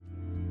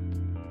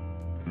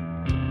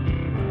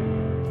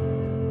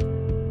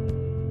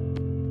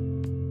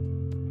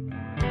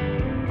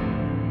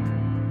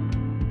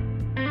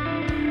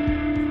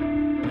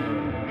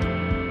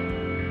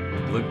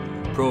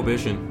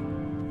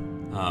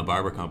Prohibition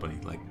Barber Company,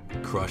 like,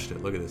 crushed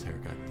it. Look at this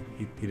haircut.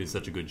 He did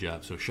such a good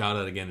job. So shout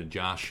out again to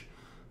Josh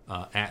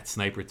at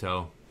Sniper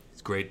Toe. He's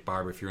a great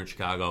barber if you're in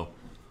Chicago.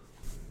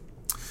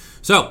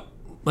 So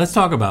let's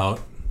talk about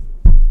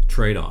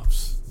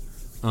trade-offs.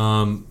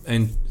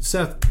 And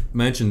Seth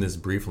mentioned this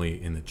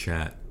briefly in the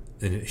chat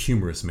in a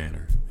humorous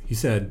manner. He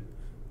said,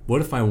 "What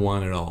if I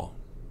want it all?"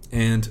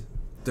 And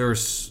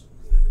there's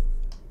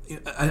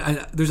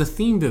a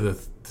theme to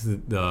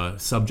the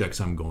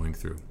subjects I'm going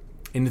through.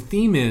 And the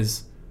theme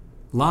is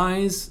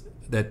lies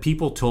that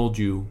people told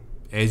you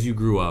as you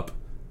grew up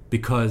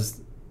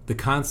because the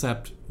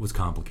concept was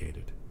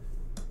complicated.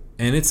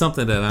 And it's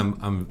something that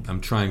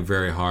I'm trying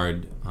very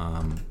hard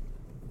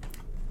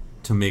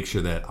to make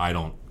sure that I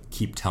don't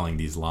keep telling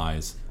these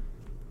lies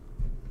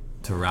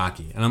to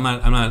Rocky. And I'm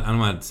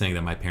not saying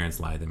that my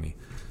parents lied to me.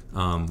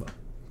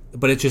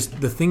 But it's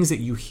just the things that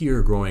you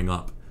hear growing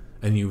up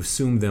and you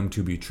assume them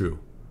to be true.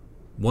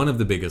 One of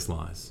the biggest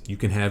lies, you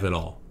can have it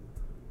all.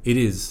 It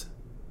is,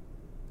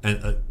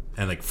 and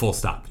like full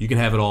stop. You can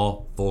have it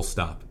all, full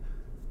stop.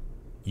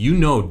 You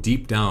know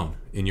deep down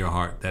in your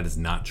heart that is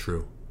not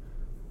true.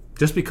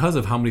 Just because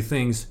of how many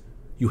things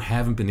you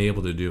haven't been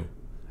able to do.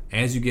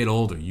 As you get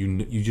older,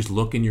 you just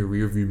look in your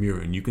rearview mirror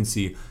and you can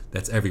see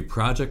that's every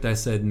project I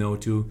said no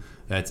to,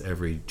 that's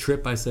every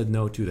trip I said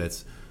no to,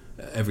 that's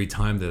every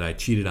time that I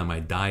cheated on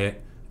my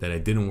diet, that I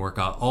didn't work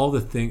out, all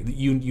the things that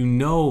you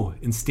know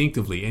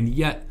instinctively, and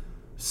yet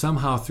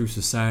somehow through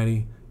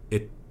society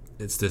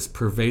it's this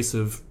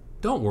pervasive,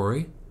 don't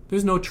worry,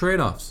 there's no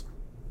trade-offs.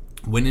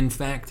 When in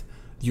fact,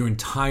 your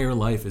entire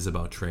life is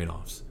about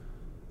trade-offs.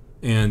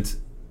 And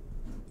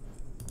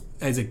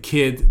as a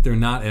kid, they're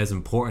not as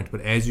important,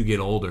 but as you get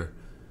older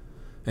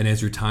and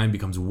as your time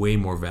becomes way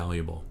more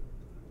valuable,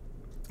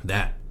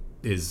 that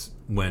is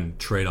when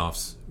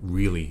trade-offs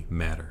really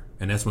matter.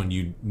 And that's when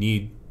you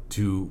need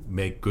to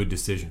make good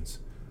decisions.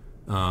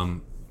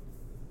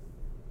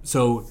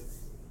 So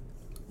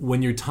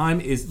when your time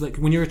is, like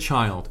when you're a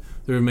child,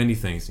 there are many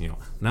things,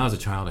 when I was a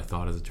child, I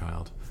thought as a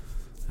child,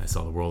 I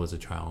saw the world as a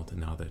child, and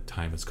now the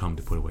time has come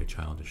to put away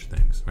childish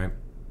things, right?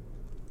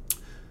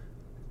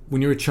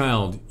 When you're a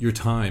child, your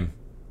time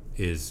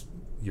is,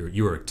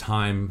 you're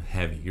time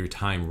heavy, you're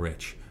time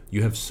rich.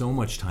 You have so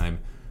much time,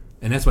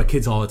 and that's why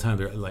kids all the time,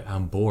 they're like,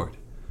 I'm bored.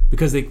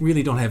 Because they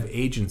really don't have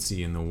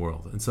agency in the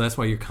world. And so that's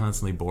why you're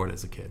constantly bored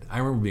as a kid. I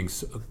remember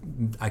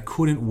I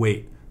couldn't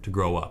wait to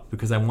grow up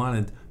because I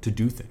wanted to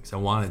do things. I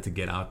wanted to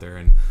get out there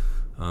and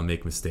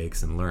make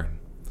mistakes and learn.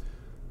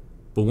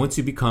 But once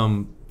you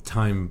become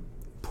time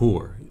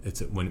poor,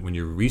 it's when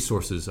your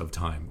resources of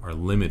time are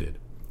limited.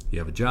 You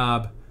have a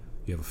job,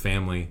 you have a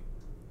family.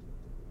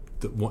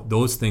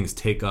 Those things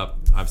take up,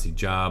 obviously,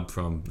 job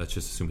from, let's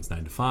just assume it's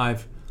 9 to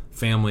 5.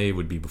 Family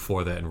would be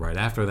before that and right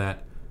after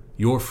that.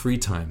 Your free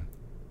time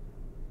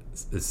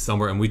is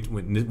somewhere, and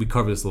we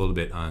covered this a little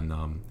bit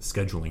on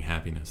scheduling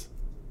happiness.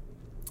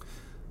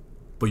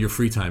 But your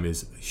free time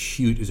is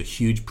huge. Is a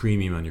huge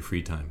premium on your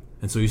free time,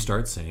 and so you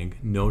start saying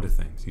no to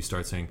things. You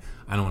start saying,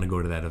 I don't want to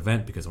go to that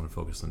event because I want to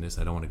focus on this.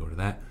 I don't want to go to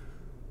that.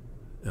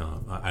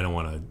 I don't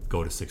want to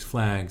go to Six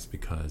Flags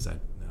because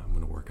I'm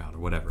going to work out or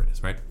whatever it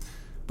is, right?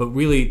 But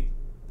really,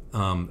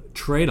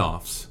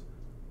 trade-offs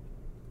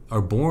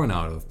are born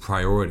out of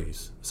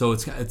priorities. So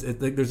it's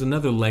like there's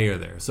another layer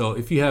there. So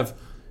if you have,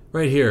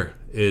 right here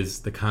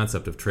is the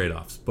concept of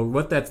trade-offs. But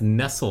what that's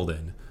nestled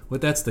in, what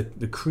that's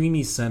the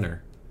creamy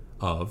center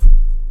of,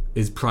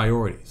 is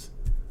priorities.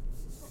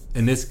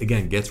 And this,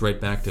 again, gets right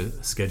back to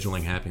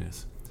scheduling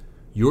happiness.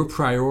 Your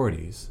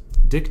priorities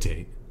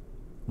dictate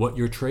what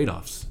your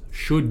trade-offs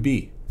should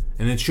be.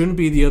 And it shouldn't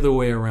be the other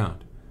way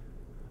around.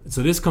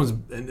 So this comes,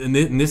 and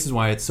this is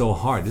why it's so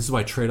hard. This is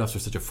why trade-offs are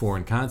such a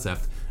foreign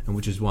concept, and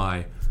which is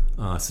why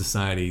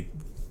society,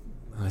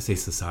 I say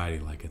society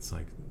like it's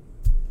like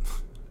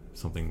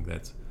something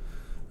that's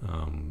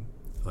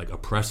like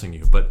oppressing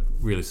you, but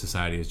really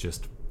society is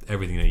just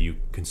everything that you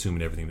consume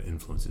and everything that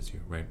influences you,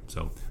 right?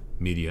 So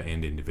media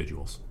and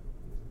individuals.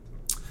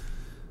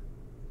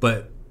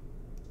 But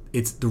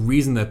it's the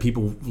reason that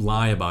people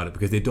lie about it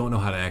because they don't know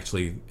how to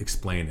actually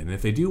explain it. And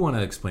if they do want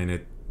to explain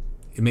it,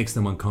 it makes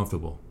them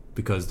uncomfortable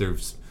because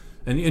there's,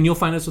 and you'll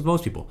find this with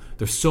most people,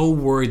 they're so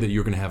worried that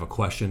you're going to have a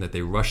question that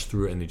they rush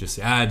through it and they just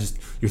say,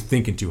 you're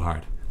thinking too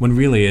hard. When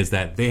really is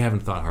that they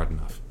haven't thought hard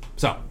enough.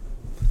 So,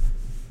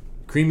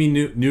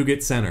 creamy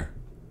nougat center,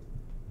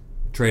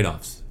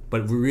 trade-offs.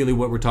 But really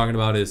what we're talking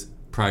about is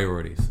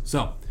priorities.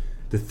 So,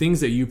 the things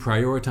that you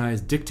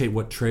prioritize dictate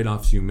what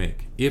trade-offs you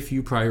make. If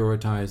you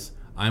prioritize,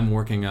 I'm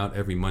working out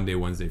every Monday,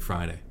 Wednesday,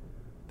 Friday,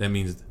 that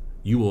means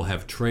you will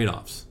have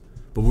trade-offs.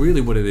 But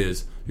really what it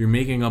is, you're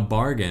making a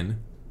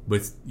bargain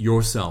with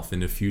yourself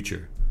in the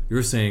future.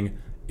 You're saying,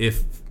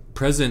 if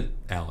present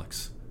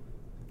Alex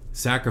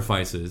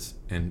sacrifices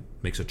and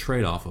makes a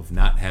trade-off of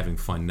not having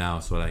fun now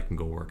so that I can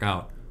go work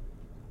out,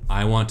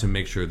 I want to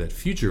make sure that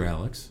future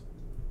Alex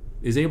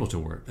is able to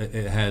work.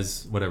 It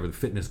has whatever the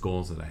fitness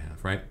goals that I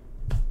have, right?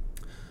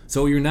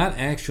 So you're not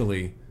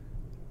actually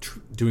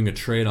doing a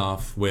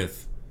trade-off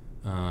with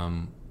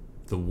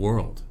the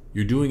world.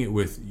 You're doing it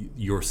with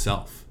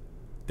yourself.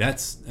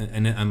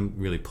 And I'm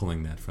really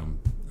pulling that from.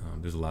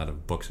 There's a lot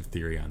of books of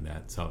theory on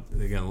that. So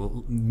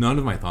again, none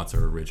of my thoughts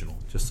are original.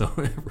 Just so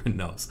everyone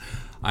knows,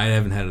 I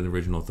haven't had an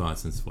original thought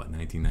since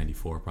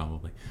 1994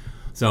 probably.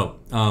 So,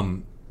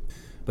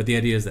 but the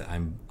idea is that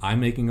I'm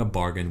making a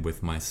bargain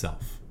with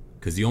myself,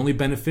 because the only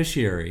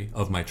beneficiary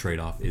of my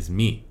trade-off is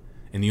me,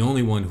 and the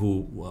only one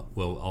who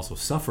will also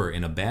suffer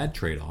in a bad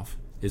trade-off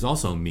is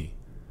also me.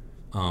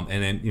 And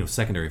then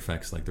secondary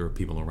effects, like there are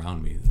people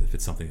around me. If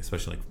it's something,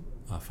 especially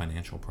like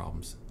financial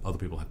problems, other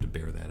people have to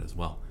bear that as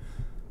well.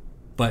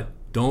 But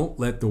don't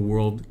let the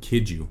world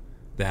kid you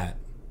that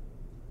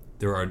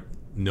there are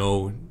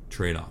no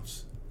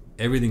trade-offs.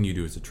 Everything you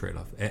do is a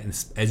trade-off. And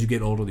as you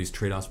get older, these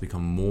trade-offs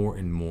become more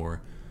and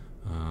more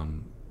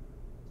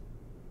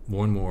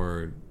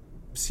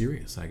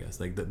serious, I guess.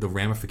 Like the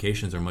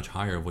ramifications are much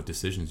higher of what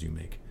decisions you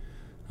make.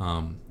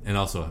 And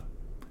also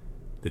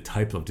the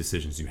type of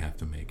decisions you have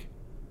to make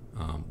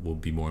will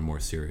be more and more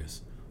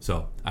serious.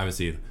 So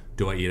obviously,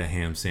 do I eat a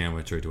ham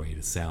sandwich or do I eat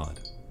a salad?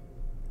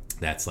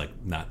 That's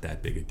like not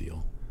that big a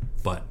deal.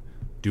 But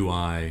do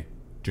I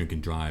drink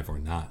and drive or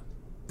not?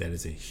 That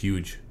is a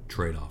huge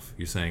trade-off.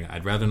 You're saying,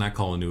 I'd rather not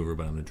call an Uber,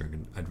 but I'm going to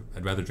drink.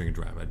 I'd rather drink and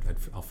drive.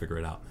 I'll figure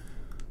it out.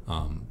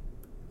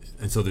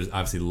 And so there's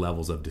obviously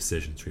levels of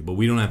decision tree. But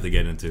we don't have to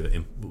get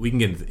into, we can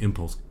get into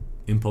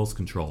impulse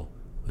control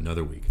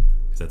another week,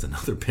 because that's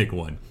another big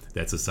one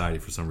that society,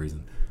 for some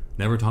reason,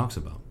 never talks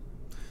about.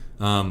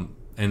 And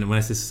when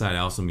I say society,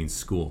 I also mean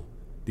school.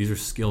 These are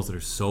skills that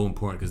are so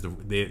important, because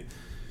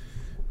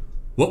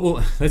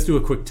let's do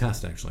a quick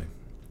test, actually.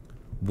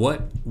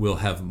 What will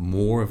have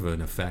more of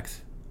an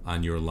effect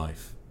on your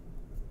life?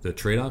 The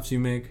trade-offs you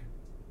make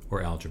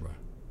or algebra?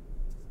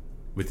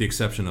 With the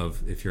exception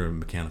of if you're a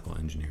mechanical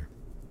engineer.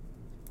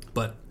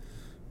 But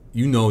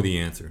you know the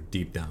answer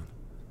deep down.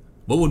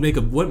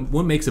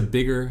 What makes a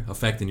bigger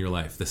effect in your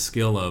life? The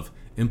skill of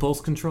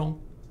impulse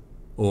control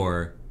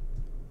or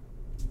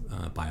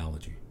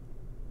biology?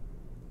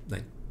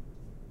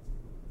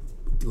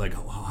 Like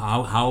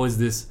how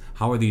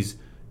are these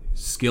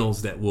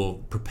skills that will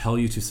propel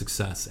you to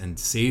success and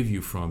save you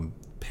from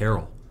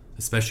peril,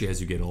 especially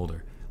as you get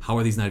older? How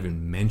are these not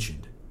even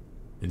mentioned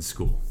in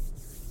school?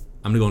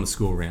 I'm going to go on a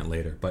school rant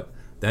later, but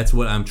that's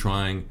what I'm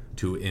trying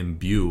to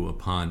imbue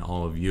upon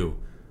all of you,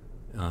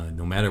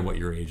 no matter what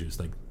your age is.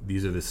 Like,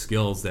 these are the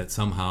skills that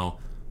somehow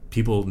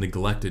people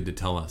neglected to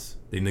tell us.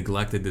 They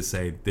neglected to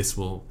say this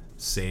will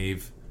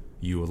save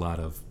you a lot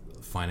of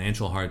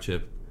financial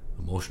hardship,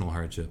 emotional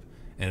hardship,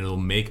 and it'll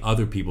make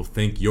other people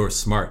think you're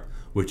smart,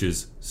 which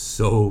is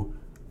so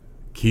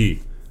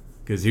key.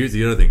 Because here's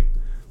the other thing.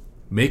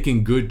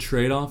 Making good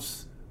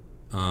trade-offs,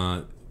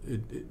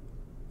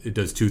 it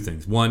does two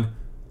things. One,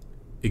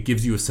 it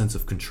gives you a sense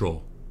of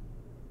control.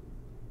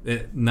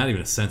 Not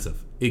even a sense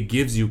of. It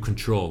gives you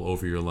control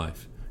over your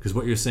life. Because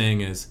what you're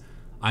saying is,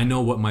 I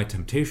know what my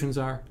temptations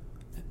are,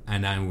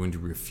 and I'm going to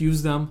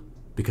refuse them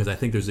because I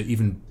think there's an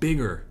even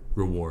bigger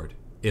reward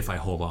if I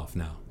hold off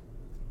now.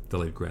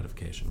 Delayed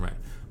gratification, right?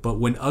 But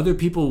when other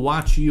people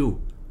watch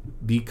you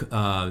be,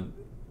 through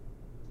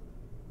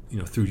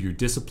your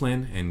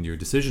discipline and your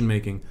decision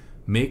making,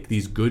 make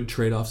these good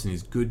trade-offs and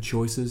these good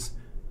choices,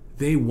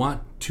 they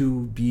want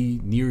to be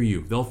near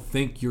you. They'll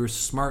think you're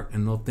smart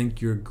and they'll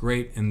think you're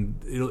great, and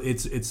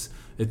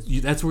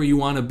that's where you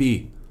want to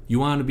be. You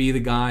want to be the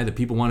guy that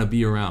people want to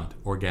be around,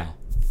 or gal,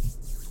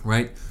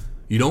 right?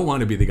 You don't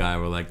want to be the guy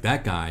where, like,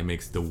 that guy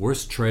makes the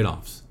worst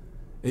trade-offs.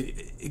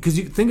 Because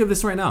you think of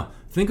this right now.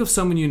 Think of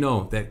someone you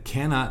know that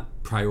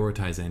cannot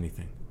prioritize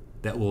anything,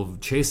 that will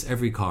chase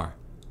every car.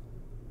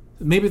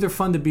 Maybe they're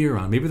fun to be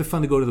around. Maybe they're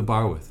fun to go to the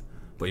bar with.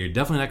 But you're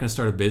definitely not going to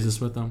start a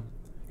business with them.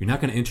 You're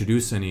not going to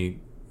introduce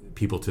any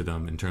people to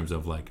them in terms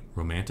of, like,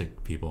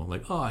 romantic people.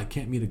 Like, oh, I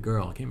can't meet a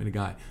girl. I can't meet a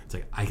guy. It's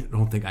like, I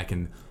don't think I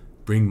can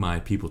bring my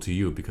people to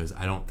you because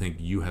I don't think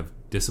you have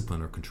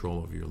discipline or control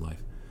over your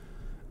life.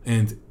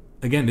 And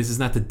again, this is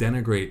not to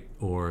denigrate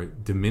or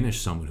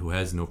diminish someone who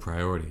has no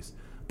priorities.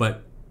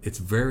 But it's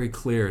very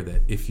clear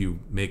that if you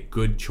make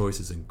good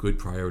choices and good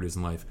priorities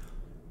in life,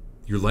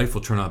 your life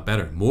will turn out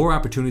better. More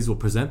opportunities will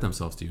present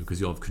themselves to you because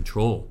you'll have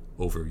control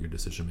over your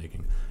decision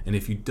making. And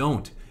if you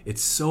don't,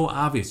 it's so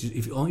obvious.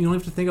 If you don't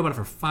have to think about it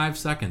for 5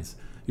 seconds.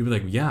 You'll be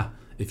like, yeah,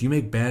 if you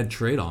make bad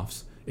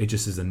trade-offs, it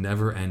just is a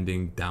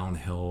never-ending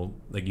downhill,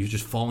 like you're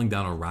just falling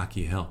down a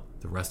rocky hill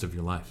the rest of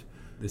your life.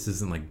 This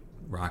isn't like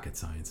rocket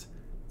science.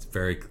 It's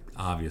very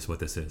obvious what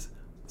this is.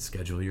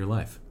 Schedule your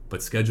life.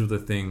 But schedule the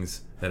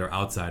things that are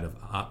outside of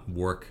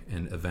work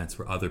and events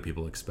where other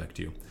people expect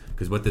you.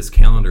 Because what this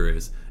calendar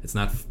is, it's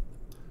not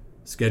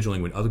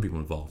scheduling when other people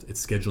are involved.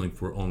 It's scheduling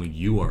where only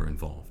you are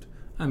involved.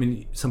 I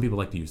mean, some people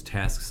like to use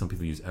tasks. Some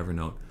people use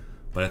Evernote.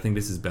 But I think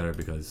this is better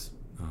because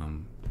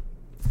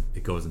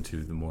it goes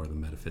into the more of the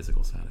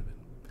metaphysical side of it.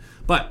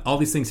 But all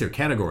these things here,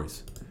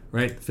 categories,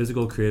 right?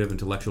 Physical, creative,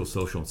 intellectual,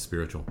 social, and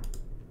spiritual.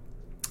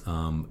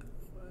 And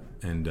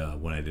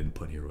what I didn't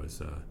put here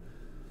was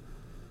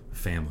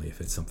family,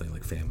 if it's something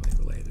like family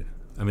related.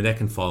 I mean, that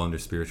can fall under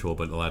spiritual,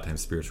 but a lot of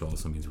times spiritual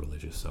also means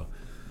religious. So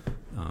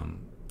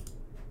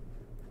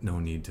no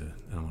need to,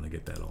 I don't want to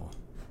get that all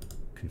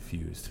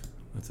confused.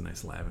 That's a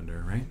nice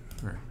lavender, right?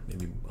 Or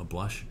maybe a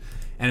blush.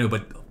 Anyway,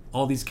 but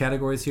all these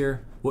categories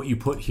here, what you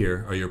put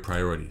here are your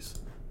priorities.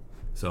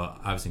 So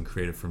obviously in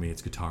creative for me,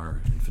 it's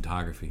guitar and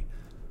photography.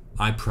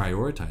 I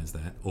prioritize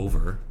that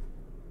over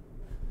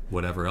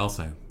whatever else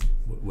I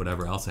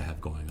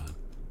have going on.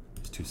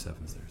 There's 2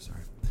 7s there,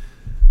 sorry.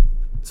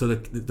 So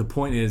the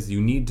point is, you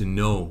need to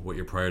know what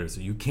your priorities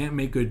are. You can't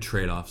make good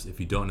trade-offs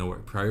if you don't know what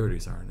your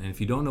priorities are. And if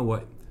you don't know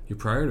what your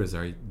priorities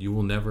are, you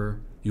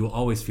will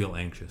always feel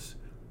anxious.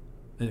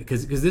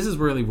 Because this is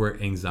really where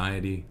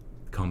anxiety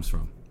comes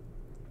from.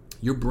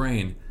 Your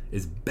brain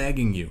is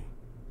begging you.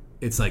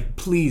 It's like,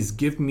 please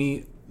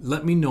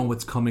let me know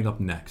what's coming up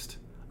next.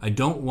 I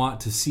don't want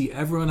to see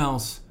everyone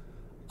else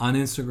on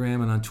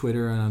Instagram and on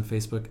Twitter and on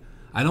Facebook.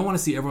 I don't want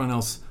to see everyone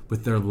else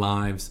with their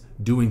lives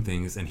doing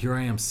things, and here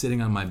I am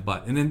sitting on my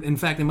butt. And in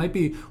fact, it might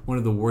be one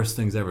of the worst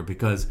things ever,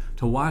 because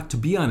to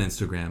be on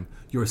Instagram,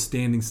 you're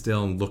standing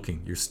still and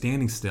looking. You're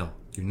standing still.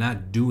 You're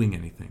not doing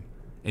anything.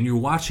 And you're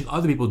watching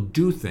other people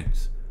do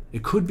things.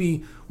 It could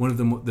be one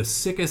of the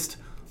sickest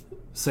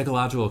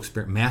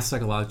mass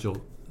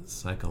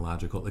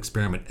psychological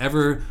experiment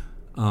ever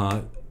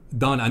done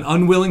on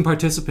unwilling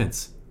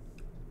participants.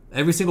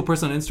 Every single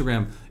person on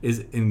Instagram is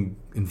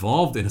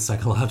involved in a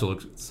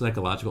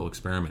psychological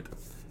experiment.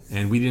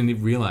 And we didn't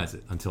even realize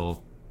it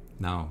until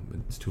now.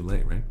 It's too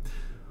late, right?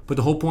 But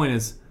the whole point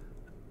is,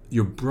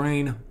 your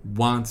brain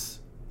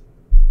wants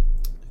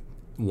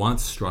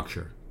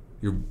structure.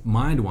 Your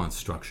mind wants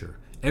structure.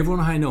 Everyone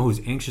I know who's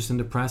anxious and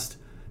depressed,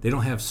 they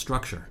don't have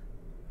structure.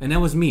 And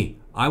that was me.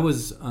 I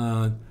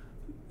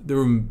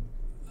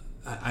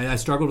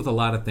struggled with a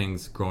lot of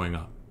things growing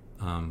up,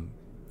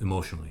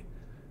 emotionally.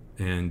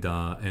 And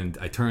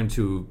I turned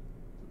to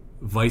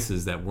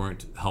vices that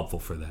weren't helpful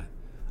for that.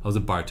 I was a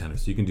bartender,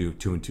 so you can do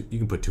 2 and 2. You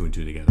can put 2 and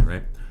 2 together,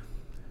 right?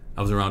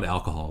 I was around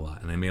alcohol a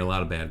lot, and I made a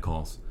lot of bad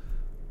calls.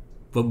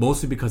 But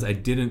mostly because I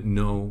didn't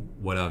know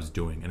what I was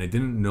doing, and I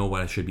didn't know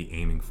what I should be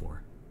aiming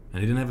for. And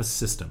I didn't have a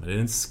system. I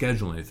didn't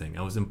schedule anything.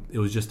 It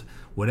was just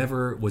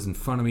whatever was in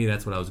front of me,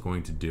 that's what I was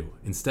going to do.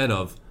 Instead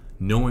of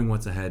knowing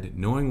what's ahead,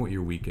 knowing what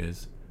your week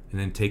is, and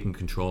then taking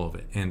control of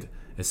it. And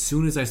as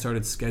soon as I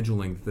started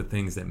scheduling the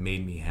things that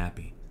made me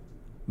happy,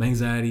 my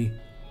anxiety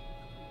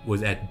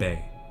was at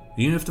bay.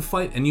 You have to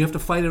fight, and you have to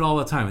fight it all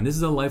the time. And this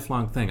is a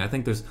lifelong thing. I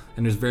think there's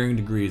varying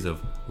degrees of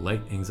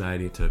light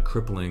anxiety to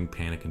crippling,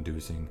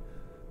 panic-inducing,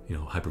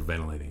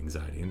 hyperventilating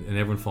anxiety. And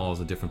everyone falls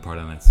a different part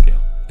on that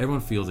scale.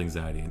 Everyone feels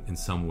anxiety in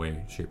some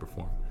way, shape, or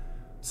form.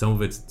 Some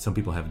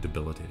people have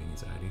debilitating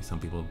anxiety. Some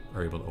people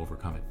are able to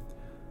overcome it.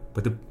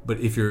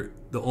 But if you're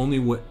the only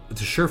way,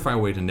 it's a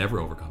surefire way to never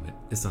overcome it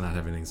is to not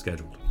have anything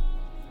scheduled.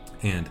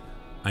 And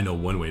I know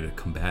one way to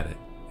combat it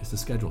is to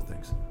schedule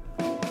things.